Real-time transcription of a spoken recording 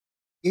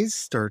Is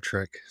Star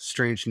Trek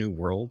Strange New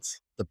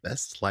Worlds the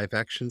best live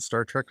action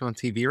Star Trek on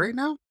TV right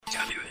now?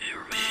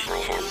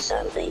 I have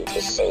something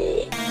to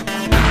say.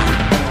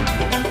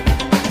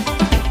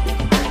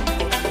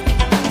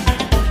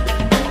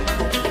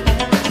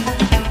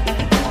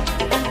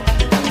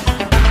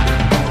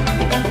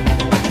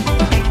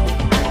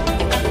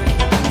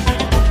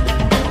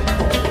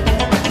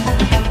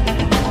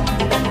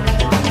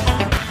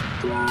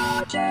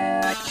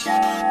 Project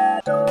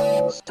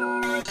Shadow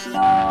starts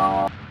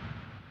now.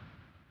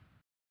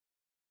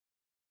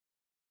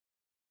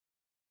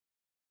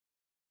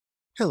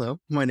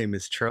 Hello, my name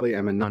is Charlie.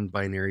 I'm a non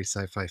binary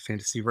sci fi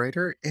fantasy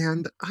writer,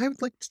 and I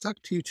would like to talk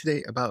to you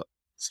today about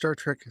Star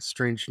Trek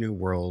Strange New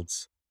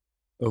Worlds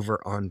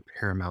over on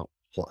Paramount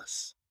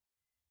Plus.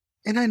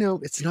 And I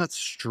know it's not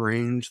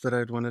strange that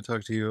I'd want to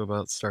talk to you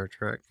about Star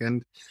Trek,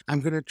 and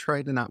I'm going to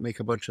try to not make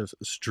a bunch of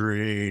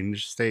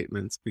strange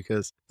statements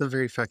because the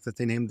very fact that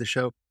they named the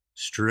show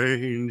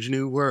Strange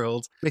New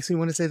Worlds makes me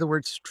want to say the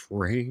word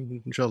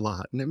strange a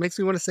lot. And it makes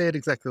me want to say it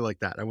exactly like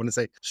that. I want to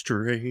say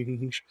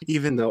strange,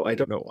 even though I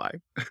don't know why.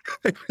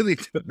 I really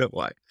don't know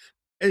why.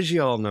 As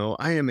you all know,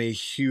 I am a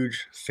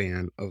huge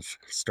fan of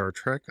Star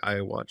Trek.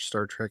 I watch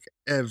Star Trek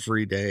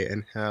every day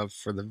and have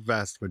for the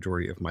vast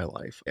majority of my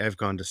life. I've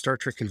gone to Star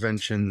Trek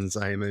conventions.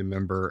 I am a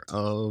member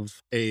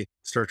of a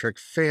Star Trek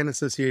fan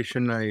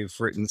association. I've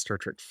written Star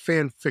Trek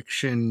fan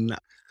fiction.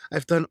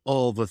 I've done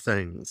all the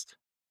things.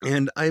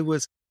 And I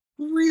was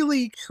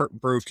really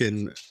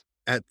heartbroken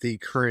at the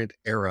current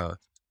era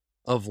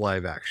of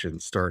live action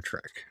Star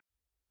Trek.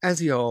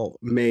 As y'all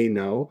may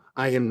know,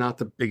 I am not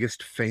the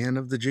biggest fan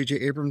of the J.J.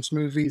 Abrams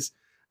movies.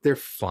 They're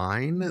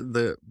fine.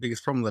 The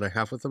biggest problem that I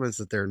have with them is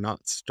that they're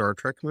not Star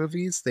Trek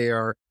movies. They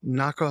are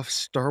knockoff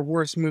Star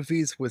Wars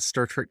movies with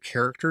Star Trek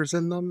characters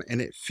in them,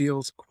 and it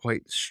feels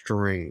quite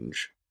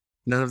strange.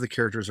 None of the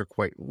characters are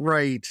quite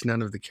right.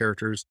 None of the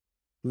characters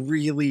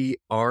really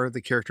are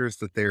the characters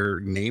that they're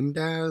named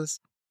as.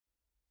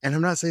 And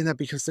I'm not saying that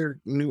because they're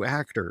new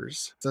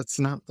actors. That's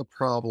not the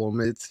problem.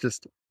 It's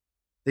just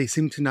they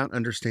seem to not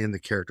understand the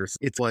characters.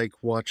 It's like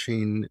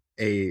watching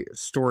a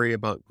story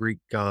about Greek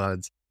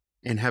gods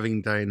and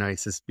having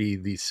Dionysus be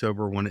the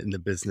sober one in the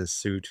business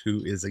suit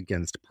who is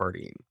against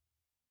partying.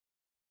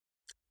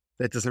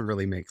 That doesn't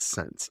really make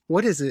sense.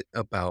 What is it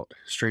about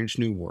Strange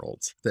New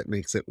Worlds that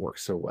makes it work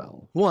so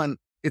well? One,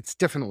 it's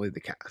definitely the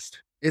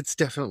cast. It's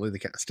definitely the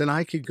cast. And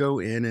I could go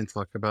in and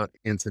talk about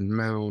Anson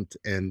Mount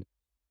and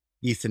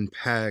Ethan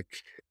Peck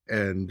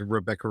and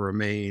Rebecca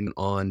Romaine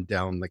on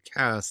down the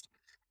cast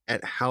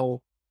at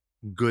how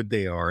good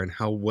they are and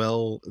how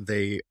well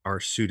they are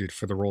suited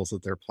for the roles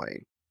that they're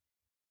playing.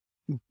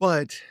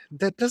 But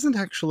that doesn't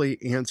actually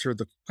answer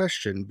the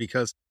question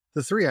because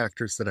the three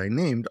actors that I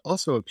named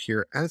also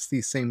appear as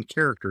these same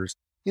characters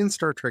in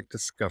Star Trek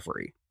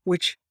Discovery,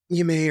 which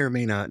you may or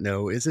may not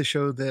know is a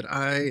show that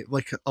I,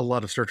 like a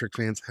lot of Star Trek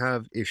fans,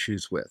 have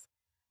issues with.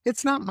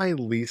 It's not my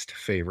least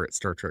favorite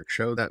Star Trek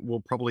show. That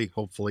will probably,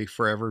 hopefully,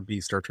 forever be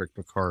Star Trek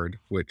Picard,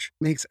 which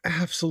makes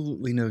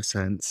absolutely no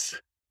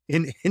sense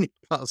in any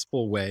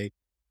possible way.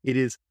 It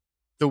is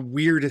the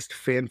weirdest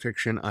fan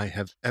fiction I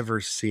have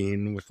ever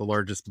seen with the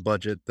largest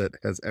budget that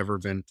has ever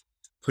been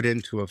put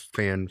into a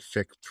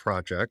fanfic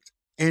project.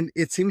 And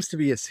it seems to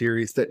be a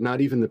series that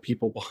not even the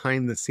people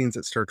behind the scenes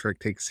at Star Trek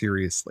take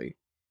seriously.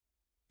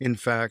 In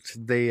fact,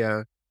 they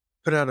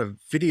put out a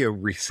video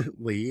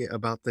recently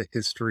about the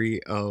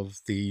history of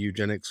the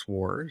eugenics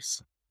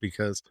wars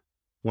because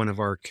one of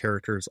our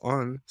characters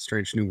on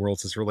Strange New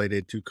Worlds is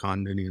related to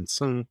Khan Noonien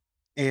Sung.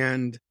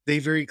 And they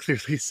very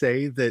clearly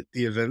say that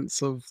the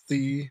events of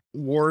the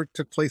war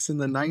took place in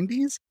the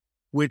 90s,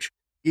 which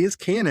is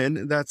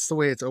canon. That's the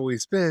way it's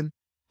always been.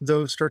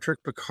 Though Star Trek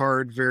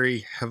Picard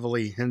very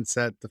heavily hints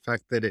at the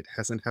fact that it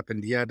hasn't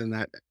happened yet and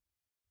that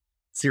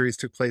series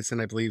took place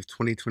in, I believe,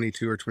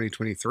 2022 or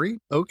 2023.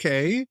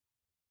 Okay.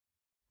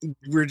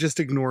 We're just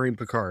ignoring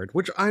Picard,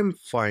 which I'm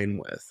fine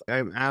with.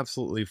 I'm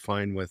absolutely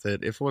fine with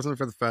it. If it wasn't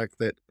for the fact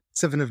that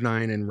Seven of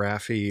Nine and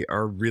Raffi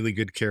are really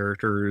good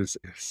characters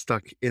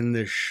stuck in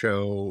this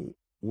show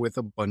with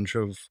a bunch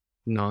of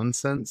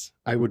nonsense,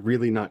 I would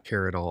really not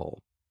care at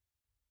all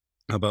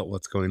about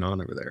what's going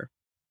on over there.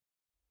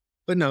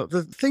 But no,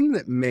 the thing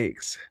that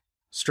makes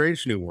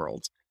Strange New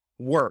Worlds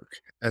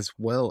work as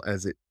well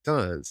as it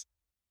does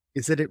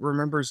is that it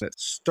remembers that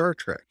Star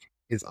Trek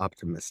is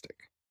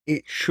optimistic.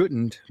 It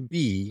shouldn't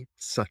be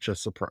such a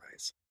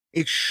surprise.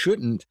 It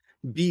shouldn't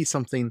be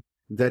something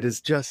that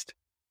is just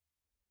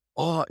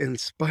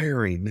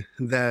awe-inspiring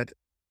that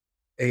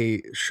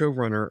a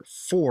showrunner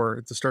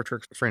for the Star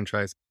Trek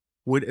franchise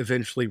would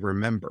eventually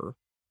remember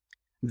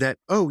that,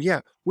 oh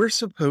yeah, we're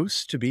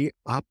supposed to be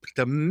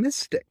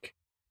optimistic.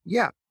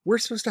 Yeah, we're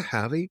supposed to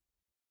have a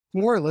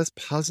more or less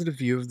positive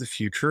view of the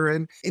future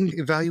and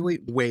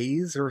evaluate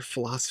ways or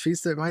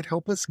philosophies that might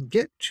help us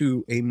get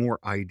to a more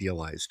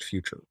idealized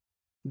future.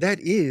 That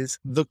is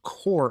the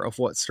core of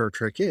what Star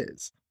Trek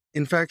is.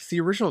 In fact, the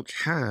original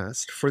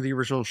cast for the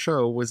original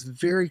show was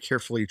very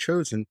carefully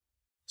chosen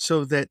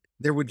so that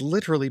there would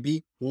literally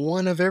be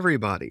one of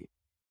everybody.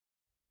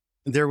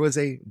 There was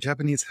a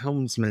Japanese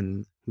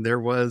helmsman. There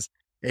was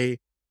a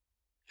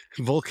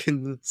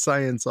Vulcan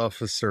science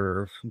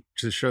officer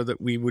to show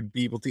that we would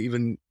be able to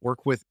even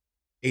work with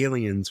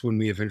aliens when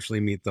we eventually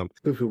meet them.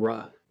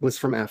 Uhura was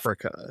from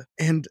Africa.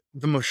 And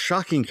the most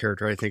shocking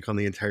character, I think, on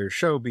the entire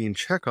show being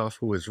Chekhov,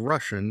 who was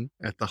Russian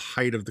at the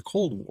height of the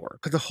Cold War.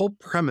 But the whole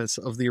premise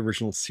of the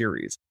original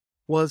series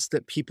was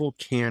that people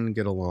can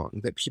get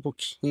along, that people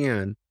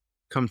can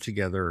come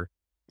together,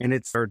 and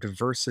it's our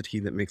diversity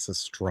that makes us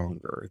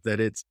stronger, that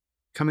it's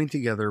coming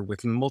together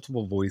with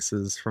multiple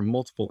voices from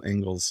multiple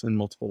angles and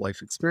multiple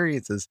life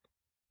experiences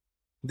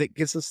that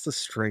gives us the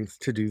strength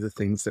to do the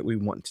things that we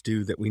want to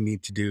do, that we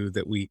need to do,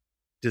 that we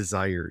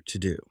desire to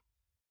do.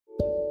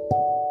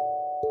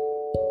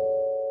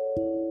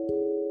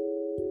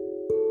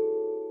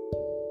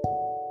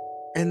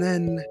 And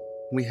then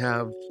we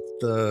have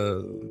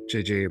the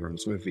J.J.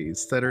 Abrams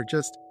movies that are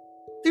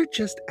they're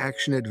just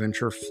action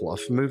adventure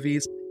fluff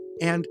movies.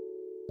 And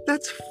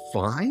that's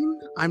fine.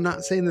 I'm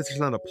not saying that there's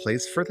not a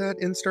place for that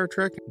in Star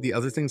Trek. The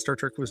other thing Star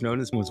Trek was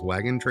known as was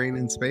wagon train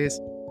in space,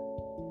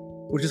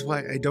 which is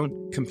why I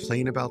don't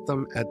complain about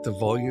them at the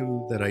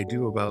volume that I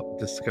do about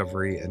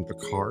Discovery and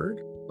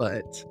Picard.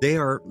 But they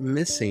are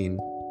missing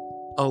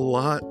a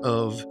lot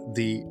of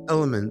the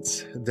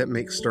elements that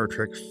make Star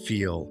Trek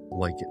feel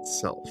like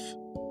itself.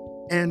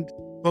 And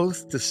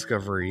both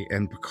Discovery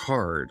and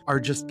Picard are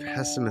just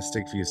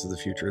pessimistic views of the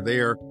future. They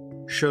are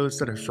shows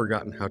that have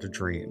forgotten how to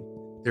dream.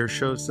 They're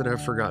shows that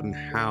have forgotten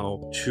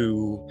how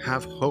to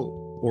have hope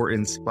or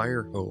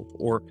inspire hope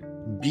or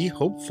be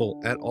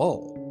hopeful at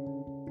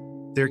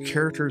all. Their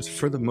characters,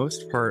 for the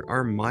most part,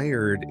 are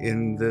mired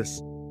in this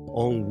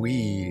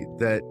ennui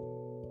that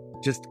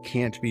just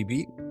can't be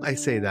beat. I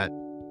say that.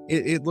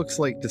 It looks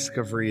like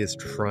Discovery is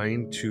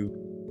trying to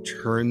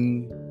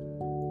turn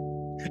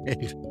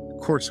and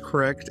course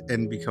correct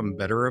and become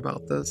better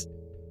about this.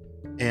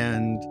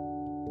 And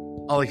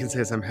all I can say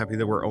is I'm happy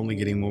that we're only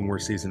getting one more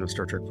season of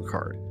Star Trek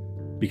Picard,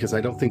 because I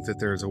don't think that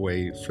there's a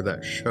way for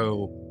that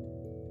show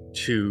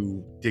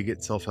to dig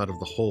itself out of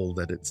the hole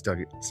that it's dug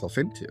itself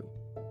into.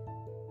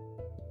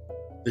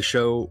 The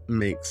show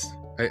makes,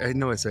 I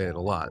know I say it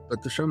a lot,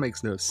 but the show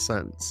makes no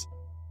sense.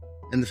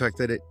 And the fact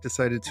that it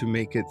decided to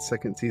make its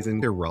second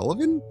season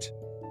irrelevant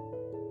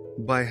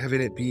by having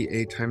it be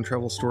a time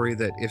travel story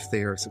that, if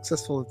they are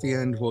successful at the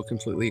end, will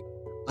completely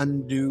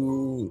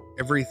undo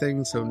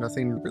everything, so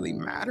nothing really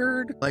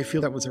mattered. I feel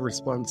that was a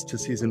response to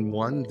season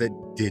 1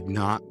 that did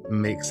not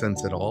make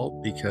sense at all,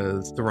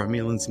 because the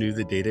Romulans knew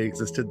the Data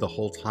existed the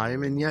whole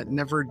time and yet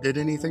never did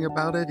anything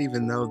about it,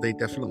 even though they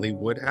definitely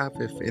would have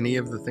if any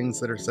of the things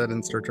that are said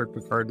in Star Trek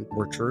Picard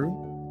were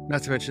true.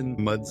 Not to mention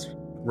Mudd's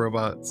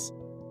robots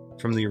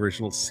from the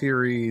original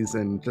series,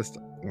 and just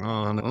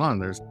on and on.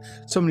 There's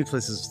so many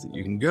places that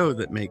you can go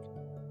that make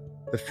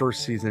the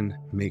first season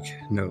make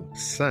no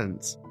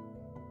sense.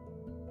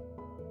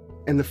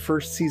 And the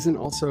first season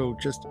also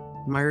just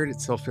mired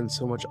itself in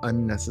so much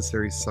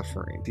unnecessary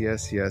suffering.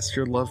 Yes,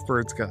 your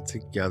lovebirds got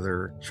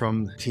together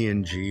from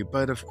TNG,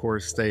 but of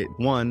course they,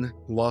 one,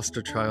 lost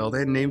a child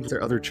and named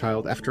their other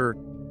child after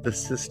the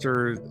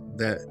sister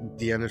that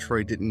Deanna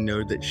Troi didn't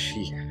know that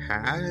she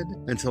had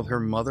until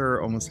her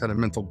mother almost had a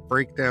mental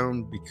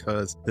breakdown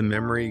because the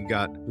memory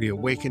got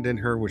reawakened in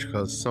her, which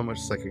caused so much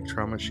psychic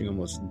trauma she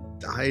almost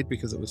died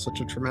because it was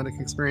such a traumatic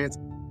experience.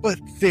 But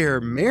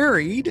they're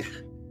married!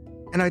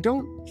 And I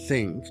don't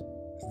think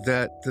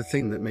that the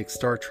thing that makes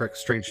Star Trek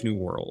Strange New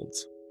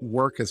Worlds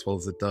work as well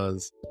as it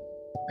does,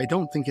 I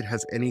don't think it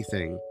has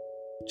anything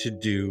to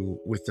do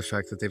with the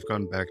fact that they've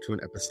gone back to an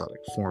episodic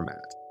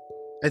format.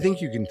 I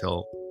think you can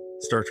tell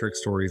Star Trek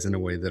stories in a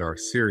way that are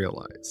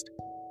serialized.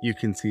 You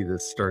can see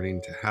this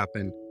starting to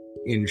happen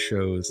in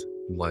shows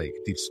like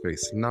Deep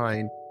Space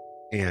Nine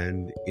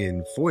and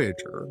in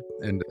Voyager,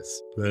 and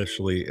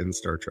especially in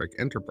Star Trek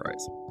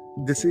Enterprise.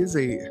 This is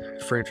a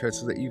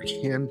franchise that you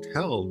can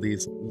tell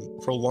these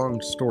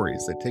prolonged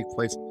stories that take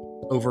place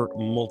over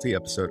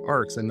multi-episode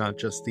arcs and not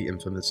just the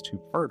infamous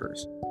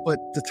two-parters. But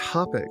the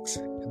topics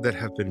that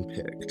have been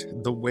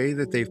picked, the way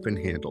that they've been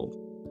handled,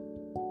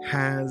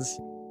 has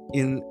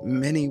in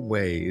many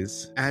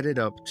ways added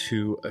up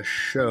to a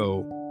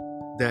show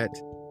that,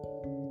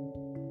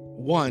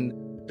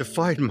 one,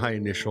 defied my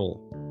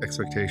initial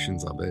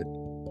expectations of it,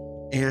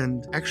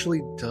 and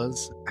actually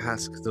does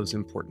ask those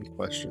important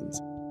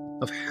questions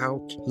of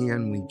how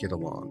can we get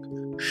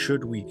along?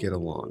 Should we get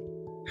along?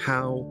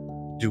 How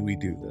do we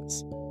do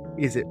this?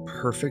 Is it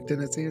perfect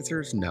in its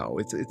answers? No,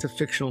 it's a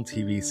fictional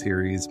TV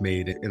series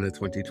made in the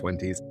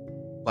 2020s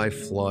by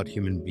flawed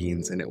human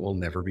beings, and it will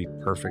never be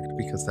perfect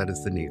because that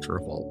is the nature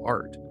of all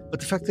art. But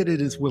the fact that it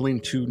is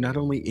willing to not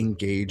only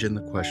engage in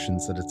the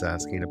questions that it's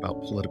asking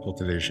about political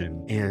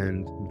division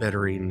and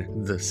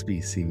bettering the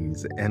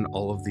species and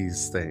all of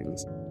these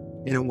things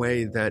in a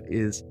way that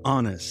is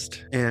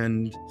honest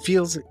and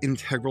feels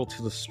integral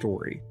to the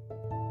story.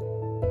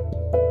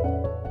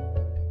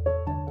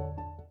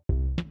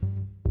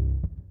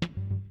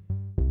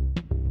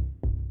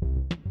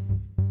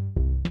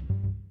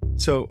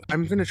 So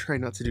I'm going to try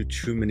not to do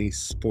too many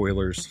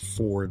spoilers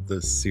for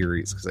the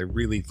series because I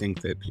really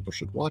think that people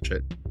should watch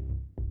it.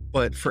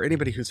 But for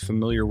anybody who's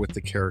familiar with the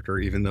character,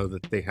 even though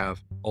that they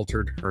have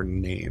altered her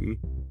name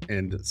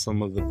and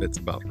some of the bits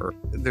about her,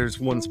 there's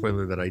one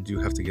spoiler that I do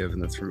have to give,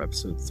 and that's from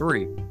episode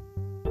 3.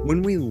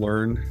 When we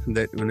learn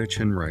that Una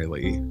Chin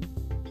Riley,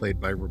 played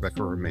by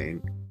Rebecca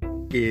Romijn,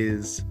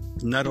 is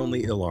not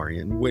only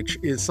Ilarian, which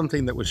is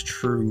something that was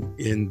true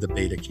in the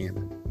beta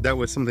canon. That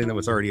was something that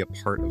was already a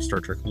part of Star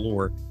Trek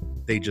lore.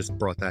 They just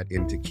brought that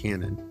into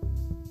canon.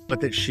 But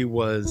that she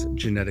was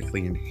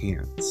genetically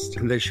enhanced,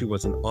 and that she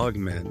was an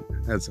augment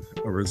as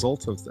a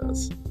result of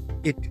this.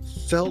 It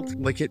felt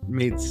like it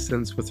made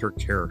sense with her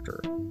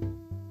character.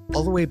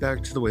 All the way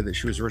back to the way that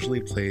she was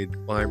originally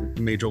played by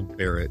Majel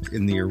Barrett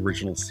in the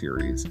original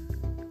series,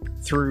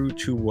 through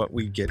to what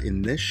we get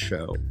in this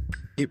show,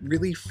 it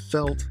really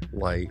felt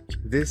like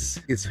this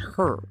is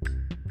her.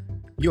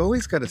 You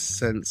always got a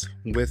sense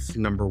with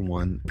number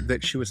 1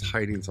 that she was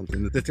hiding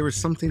something, that there was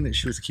something that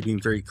she was keeping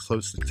very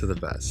close to the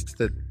vest,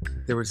 that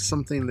there was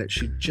something that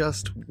she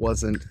just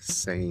wasn't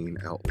saying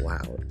out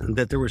loud, and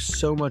that there was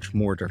so much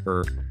more to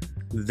her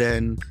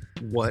than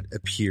what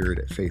appeared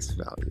at face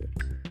value.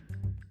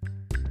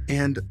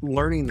 And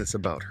learning this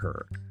about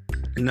her,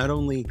 and not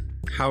only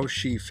how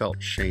she felt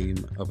shame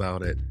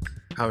about it,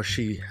 how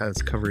she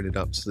has covered it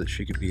up so that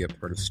she could be a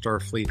part of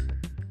Starfleet.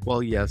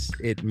 Well, yes,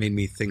 it made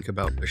me think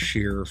about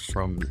Bashir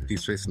from Deep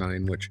Space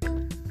Nine, which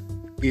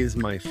is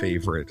my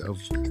favorite of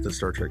the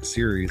Star Trek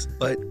series,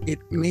 but it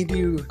made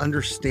you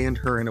understand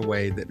her in a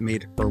way that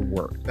made her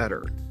work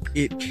better.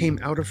 It came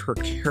out of her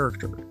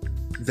character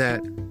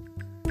that,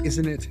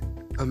 isn't it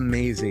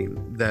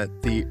amazing that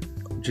the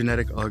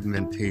genetic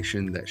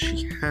augmentation that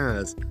she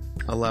has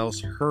allows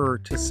her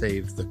to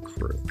save the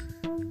crew?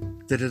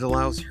 That it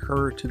allows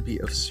her to be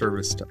of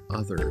service to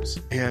others.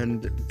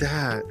 And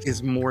that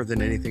is more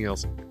than anything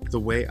else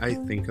the way I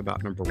think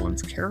about number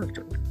 1's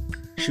character.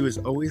 She was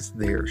always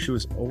there. She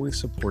was always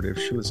supportive.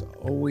 She was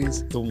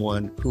always the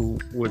one who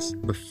was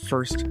the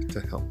first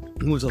to help.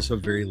 Who was also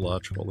very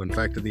logical. In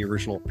fact, in the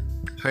original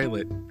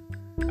pilot,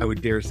 I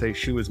would dare say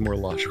she was more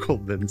logical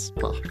than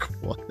Spock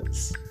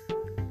was.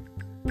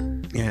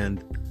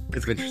 And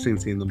it's interesting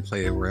seeing them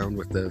play around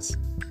with this,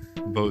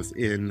 both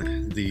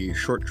in the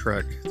short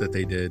trek that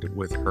they did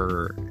with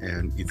her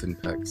and Ethan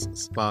Peck's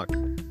Spock,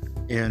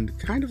 and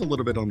kind of a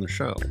little bit on the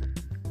show.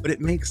 But it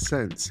makes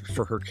sense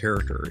for her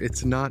character.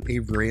 It's not a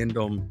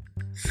random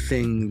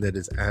thing that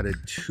is added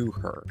to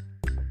her.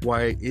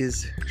 Why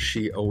is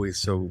she always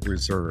so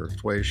reserved?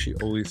 Why is she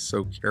always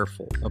so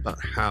careful about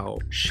how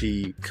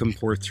she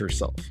comports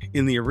herself?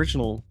 In the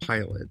original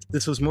pilot,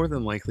 this was more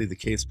than likely the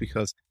case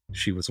because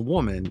she was a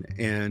woman,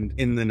 and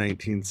in the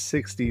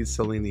 1960s,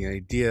 selling the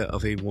idea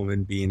of a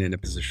woman being in a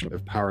position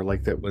of power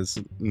like that was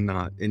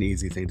not an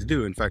easy thing to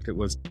do. In fact, it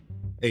was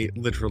a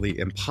literally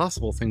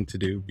impossible thing to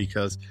do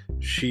because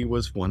she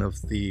was one of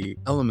the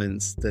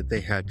elements that they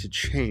had to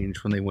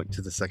change when they went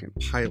to the second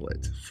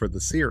pilot for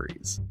the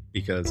series,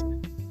 because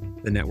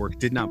the network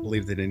did not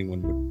believe that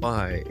anyone would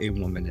buy a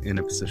woman in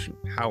a position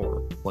of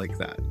power like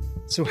that.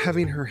 So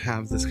having her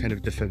have this kind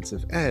of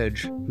defensive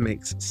edge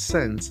makes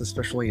sense,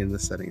 especially in the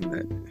setting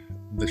that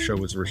the show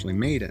was originally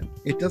made in.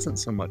 It doesn't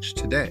so much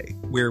today,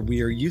 where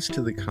we are used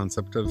to the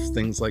concept of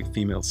things like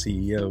female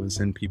CEOs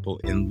and people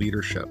in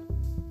leadership.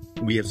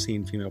 We have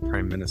seen female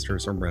prime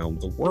ministers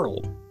around the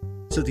world.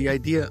 So the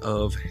idea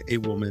of a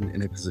woman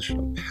in a position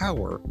of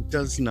power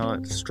does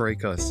not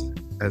strike us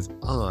as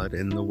odd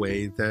in the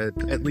way that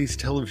at least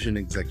television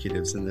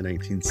executives in the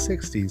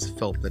 1960s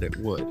felt that it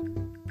would.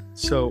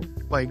 So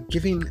by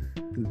giving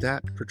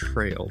that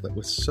portrayal that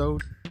was so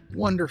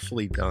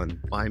wonderfully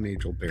done by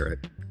Majel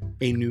Barrett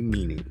a new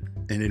meaning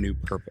and a new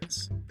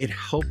purpose, it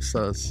helps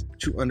us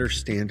to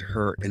understand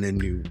her in a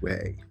new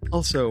way.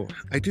 Also,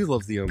 I do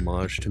love the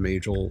homage to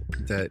Majel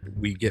that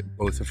we get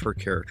both of her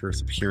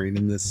characters appearing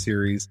in this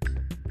series,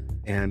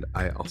 and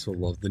I also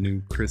love the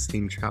new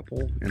Christine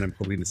Chapel, and I'm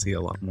hoping to see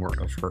a lot more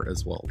of her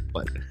as well.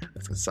 But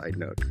that's a side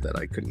note that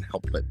I couldn't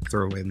help but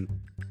throw in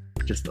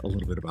just a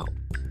little bit about.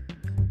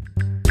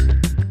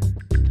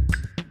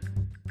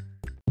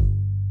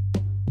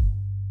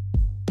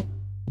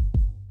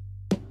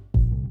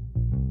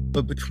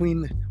 But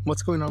between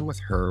what's going on with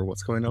her,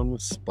 what's going on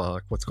with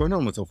Spock, what's going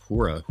on with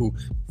Uhura, who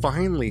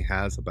finally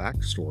has a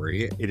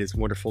backstory, it is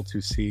wonderful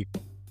to see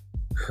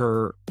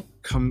her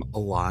come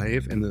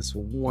alive in this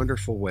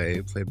wonderful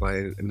way, played by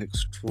an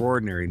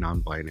extraordinary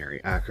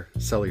non-binary actor,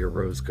 Celia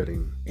Rose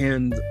Gooding.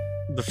 And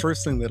the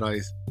first thing that I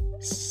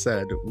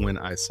said when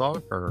I saw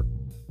her,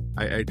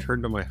 I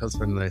turned to my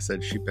husband and I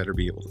said she better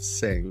be able to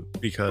sing,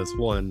 because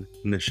one,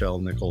 Nichelle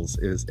Nichols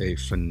is a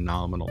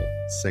phenomenal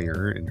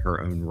singer in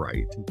her own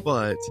right,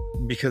 but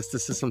because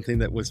this is something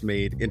that was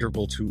made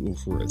integral to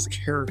Uhura's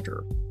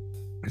character.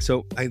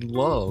 So I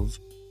love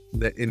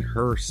that in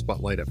her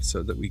spotlight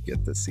episode that we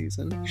get this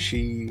season,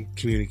 she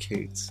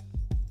communicates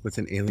with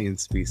an alien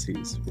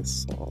species with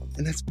song.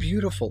 And that's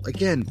beautiful.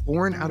 Again,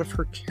 born out of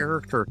her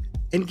character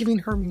and giving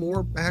her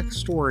more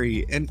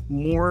backstory and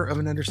more of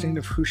an understanding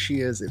of who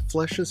she is. It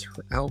fleshes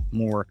her out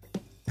more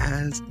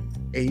as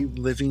a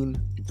living,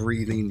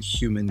 breathing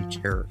human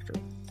character.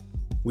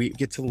 We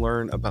get to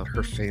learn about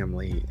her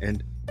family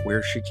and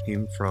where she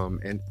came from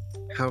and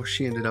how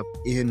she ended up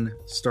in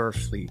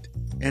Starfleet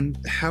and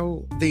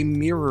how they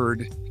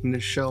mirrored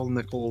Nichelle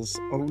Nichols'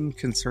 own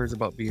concerns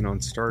about being on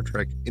Star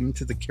Trek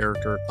into the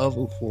character of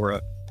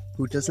Uhura,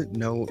 who doesn't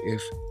know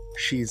if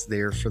she's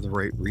there for the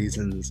right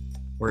reasons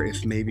or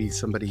if maybe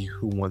somebody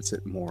who wants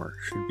it more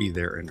should be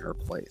there in her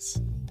place.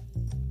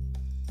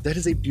 That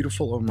is a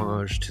beautiful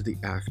homage to the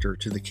actor,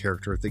 to the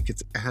character that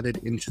gets added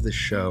into the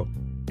show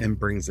and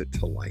brings it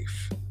to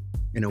life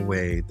in a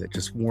way that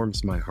just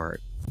warms my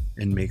heart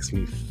and makes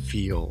me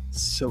feel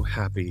so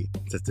happy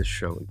that this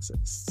show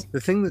exists.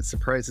 The thing that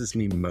surprises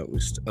me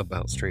most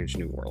about Strange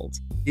New Worlds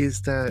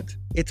is that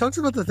it talks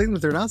about the thing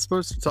that they're not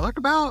supposed to talk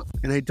about,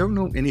 and I don't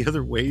know any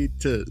other way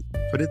to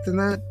put it than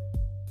that.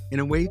 In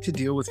a way to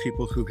deal with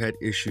people who had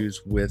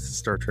issues with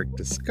Star Trek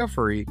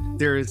Discovery,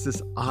 there is this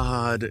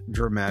odd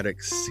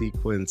dramatic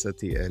sequence at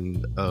the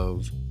end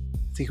of,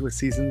 I think it was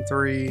season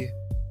 3.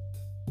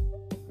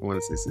 I want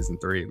to say season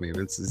 3, maybe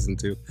it's season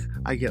 2.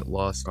 I get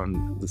lost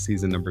on the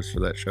season numbers for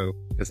that show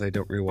because I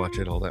don't rewatch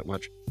it all that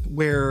much.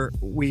 Where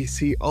we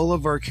see all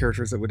of our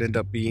characters that would end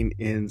up being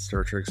in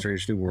Star Trek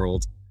Strange New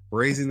Worlds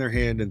raising their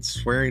hand and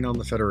swearing on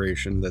the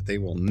Federation that they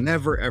will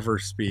never ever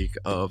speak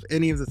of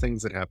any of the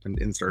things that happened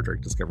in Star Trek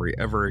Discovery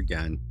ever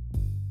again.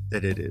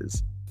 That it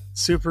is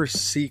super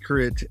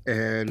secret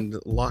and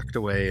locked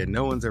away and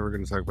no one's ever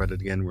going to talk about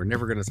it again. We're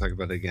never going to talk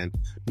about it again.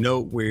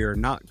 No, we're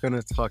not going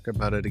to talk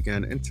about it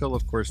again until,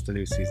 of course, the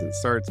new season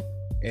starts.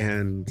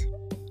 And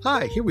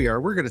hi, here we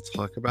are. We're going to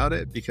talk about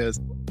it because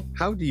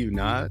how do you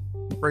not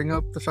bring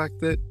up the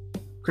fact that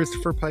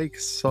Christopher Pike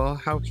saw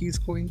how he's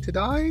going to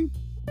die?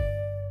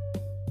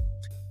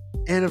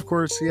 And of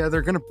course, yeah,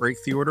 they're going to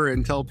break the order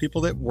and tell people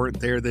that weren't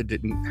there, that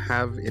didn't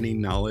have any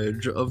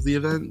knowledge of the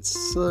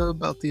events,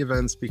 about the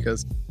events,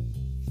 because,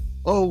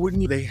 oh,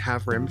 wouldn't they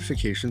have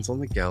ramifications on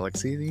the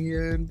galaxy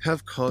and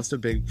have caused a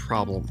big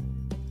problem?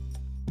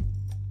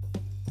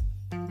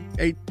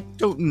 I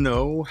don't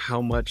know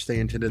how much they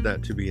intended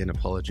that to be an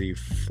apology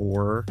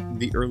for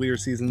the earlier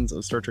seasons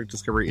of Star Trek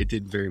Discovery. It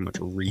did very much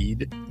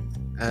read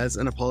as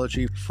an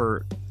apology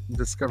for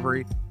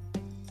Discovery,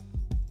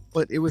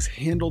 but it was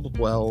handled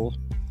well.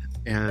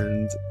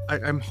 And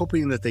I'm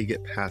hoping that they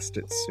get past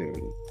it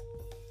soon.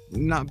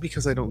 Not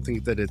because I don't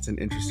think that it's an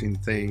interesting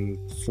thing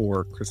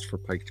for Christopher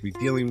Pike to be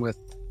dealing with.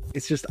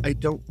 It's just I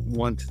don't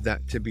want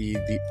that to be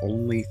the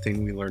only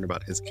thing we learn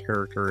about his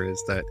character,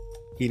 is that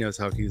he knows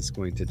how he's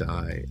going to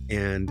die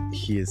and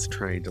he is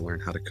trying to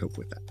learn how to cope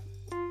with that.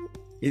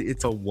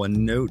 It's a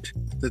one note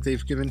that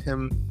they've given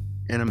him,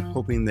 and I'm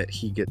hoping that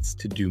he gets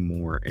to do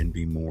more and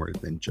be more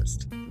than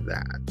just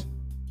that.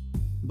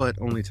 But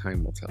only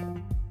time will tell.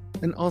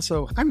 And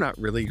also, I'm not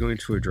really going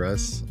to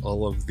address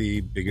all of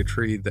the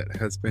bigotry that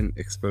has been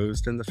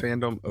exposed in the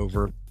fandom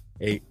over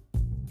a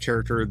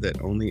character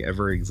that only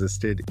ever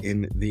existed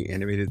in the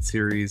animated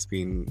series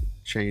being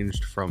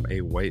changed from a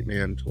white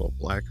man to a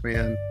black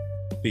man.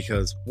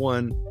 Because,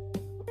 one,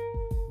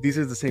 these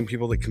are the same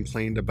people that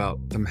complained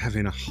about them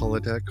having a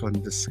holodeck on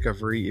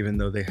Discovery, even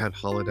though they had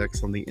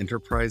holodecks on the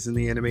Enterprise in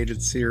the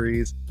animated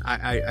series.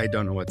 I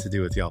don't know what to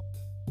do with y'all.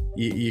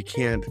 You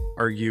can't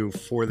argue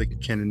for the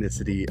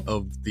canonicity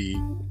of the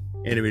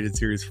animated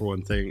series for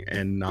one thing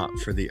and not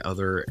for the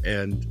other.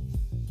 And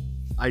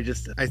I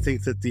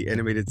think that the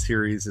animated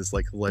series is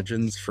like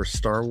Legends for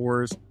Star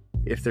Wars.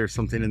 If there's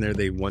something in there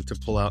they want to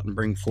pull out and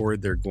bring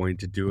forward, they're going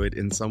to do it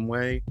in some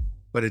way.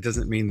 But it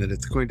doesn't mean that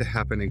it's going to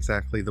happen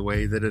exactly the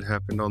way that it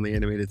happened on the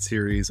animated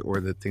series, or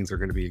that things are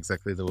going to be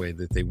exactly the way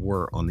that they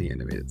were on the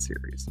animated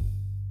series.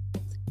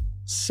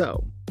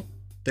 So,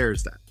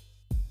 there's that.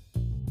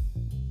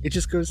 It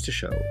just goes to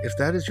show, if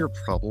that is your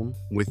problem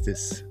with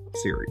this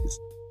series,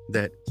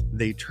 that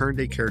they turned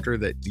a character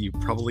that you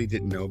probably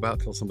didn't know about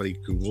till somebody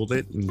Googled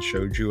it and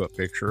showed you a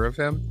picture of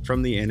him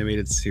from the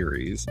animated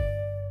series,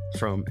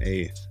 from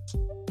a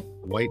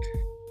white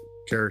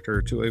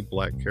character to a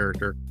black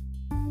character,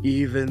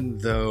 even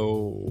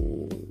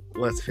though,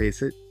 let's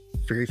face it,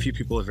 very few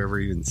people have ever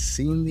even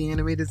seen the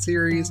animated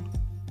series.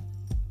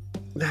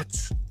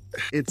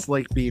 It's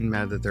like being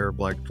mad that there are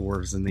black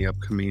dwarves in the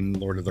upcoming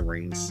Lord of the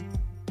Rings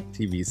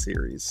TV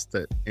series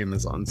that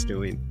Amazon's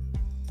doing.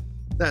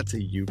 That's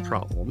a you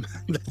problem.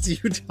 That's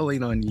you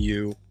telling on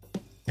you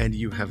and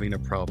you having a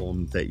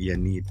problem that you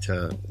need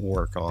to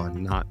work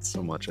on, not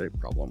so much a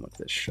problem with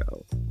this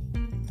show.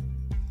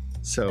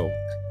 So,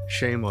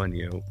 shame on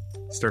you.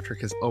 Star Trek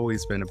has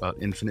always been about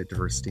infinite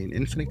diversity and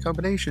infinite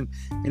combination,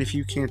 and if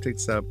you can't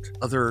accept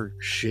other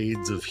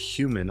shades of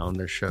human on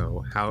the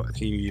show, how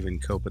can you even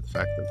cope with the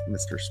fact that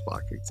Mr.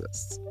 Spock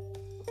exists?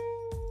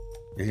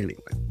 Anyway.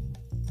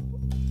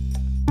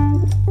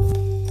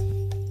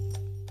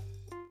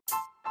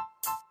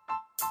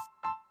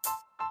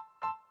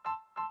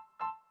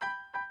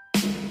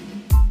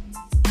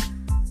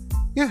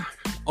 Yeah,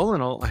 all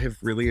in all, I have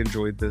really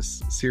enjoyed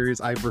this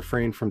series. I've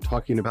refrained from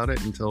talking about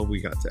it until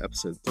we got to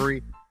episode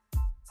 3.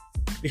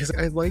 Because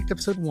I liked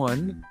episode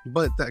 1,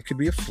 but that could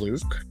be a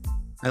fluke.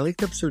 I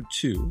liked episode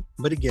 2,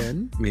 but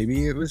again,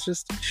 maybe it was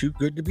just too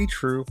good to be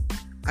true.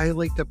 I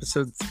liked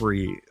episode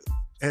 3,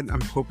 and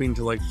I'm hoping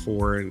to like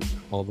 4 and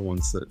all the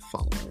ones that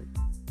follow.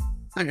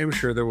 I am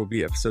sure there will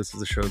be episodes of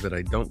the show that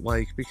I don't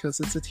like because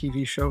it's a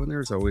TV show and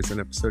there's always an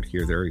episode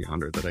here, there, or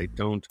yonder that I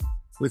don't,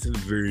 with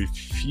very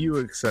few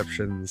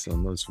exceptions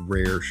on those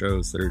rare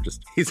shows that are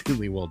just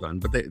amazingly well done,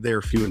 but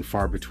they're few and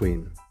far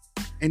between.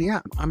 And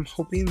yeah, I'm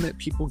hoping that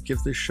people give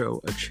this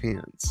show a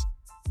chance.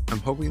 I'm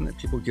hoping that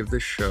people give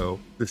this show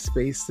the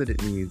space that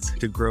it needs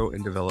to grow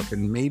and develop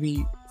and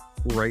maybe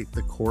right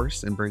the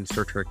course and bring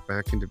Star Trek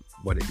back into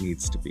what it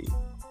needs to be.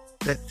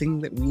 That thing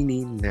that we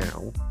need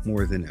now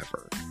more than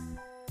ever.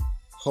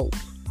 Hope.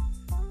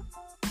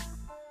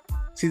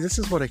 See, this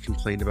is what I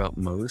complained about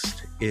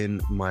most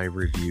in my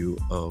review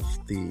of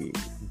the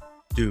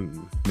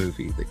Dune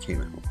movie that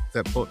came out.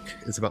 That book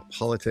is about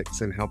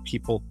politics and how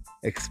people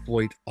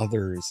exploit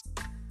others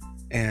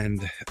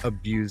and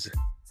abuse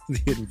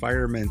the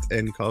environment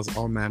and cause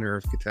all manner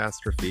of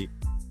catastrophe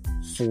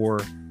for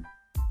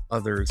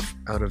others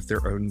out of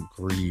their own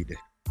greed.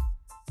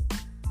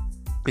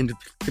 And to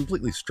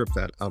completely strip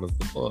that out of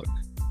the book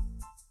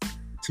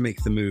to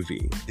make the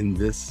movie in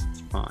this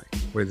time,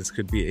 where this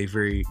could be a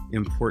very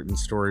important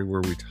story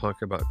where we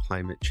talk about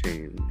climate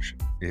change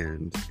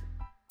and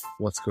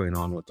what's going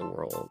on with the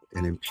world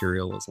and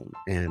imperialism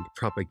and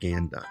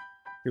propaganda.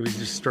 If we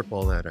just strip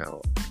all that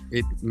out,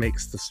 it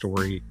makes the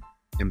story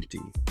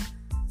empty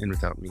and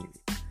without meaning.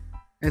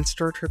 And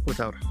Star Trek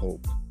Without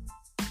Hope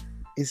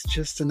is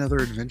just another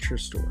adventure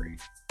story.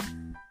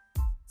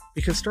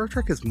 Because Star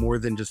Trek is more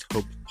than just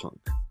hope punk.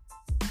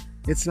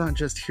 It's not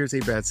just here's a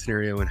bad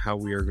scenario and how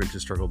we are going to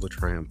struggle to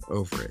triumph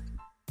over it.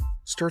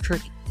 Star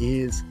Trek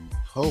is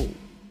hope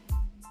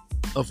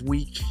of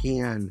we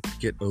can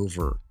get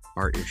over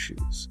our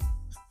issues.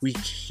 We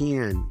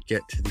can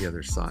get to the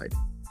other side.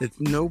 That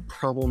no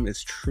problem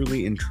is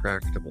truly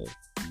intractable.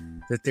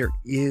 That there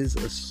is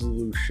a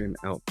solution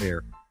out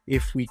there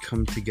if we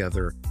come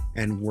together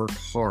and work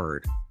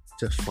hard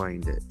to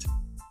find it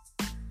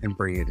and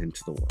bring it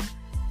into the world.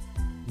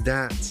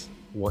 That's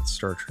what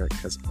Star Trek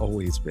has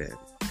always been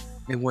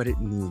and what it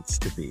needs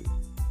to be.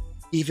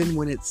 Even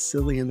when it's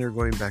silly and they're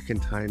going back in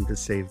time to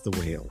save the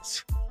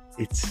whales,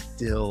 it's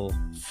still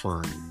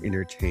fun,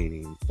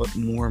 entertaining, but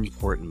more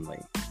importantly,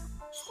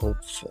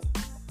 hopeful.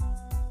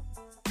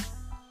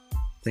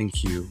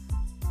 Thank you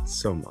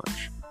so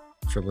much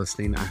for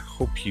listening. I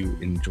hope you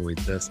enjoyed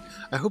this.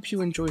 I hope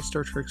you enjoy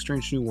Star Trek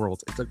Strange New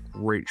Worlds. It's a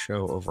great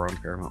show over on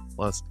Paramount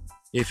Plus.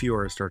 If you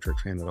are a Star Trek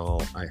fan at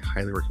all, I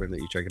highly recommend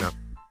that you check it out.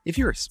 If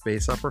you're a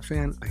space opera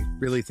fan, I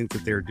really think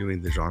that they're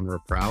doing the genre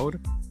proud.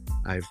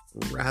 I've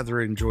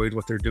rather enjoyed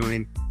what they're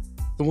doing.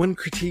 The one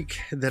critique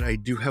that I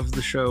do have of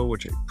the show,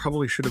 which I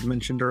probably should have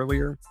mentioned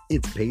earlier,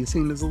 its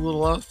pacing is a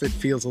little off. It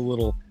feels a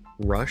little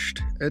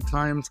rushed at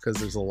times because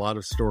there's a lot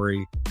of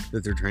story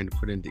that they're trying to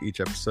put into each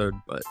episode,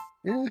 but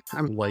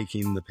I'm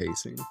liking the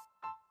pacing.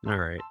 All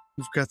right.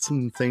 We've got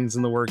some things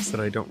in the works that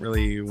I don't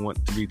really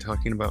want to be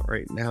talking about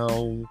right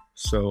now,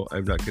 so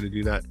I'm not going to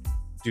do that.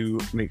 Do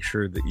make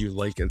sure that you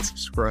like and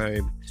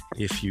subscribe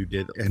if you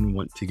did and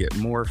want to get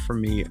more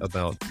from me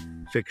about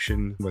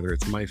fiction, whether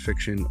it's my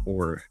fiction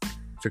or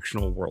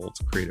fictional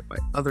worlds created by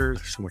others.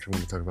 There's so much I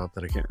want to talk about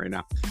that I can't right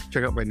now.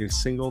 Check out my new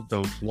single,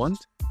 Don't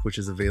Want, which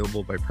is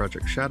available by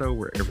Project Shadow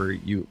wherever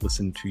you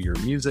listen to your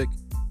music.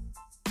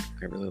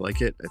 I really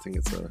like it. I think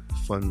it's a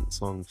fun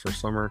song for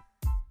summer.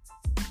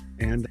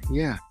 And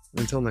yeah,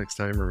 until next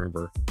time,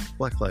 remember,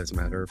 Black Lives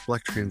Matter,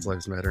 Black trans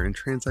lives matter, and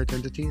trans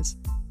identities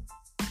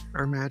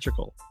are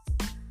magical.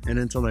 And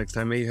until next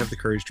time, may you have the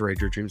courage to ride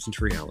your dreams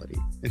into reality.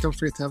 And don't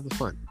forget to have the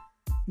fun.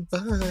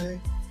 Bye!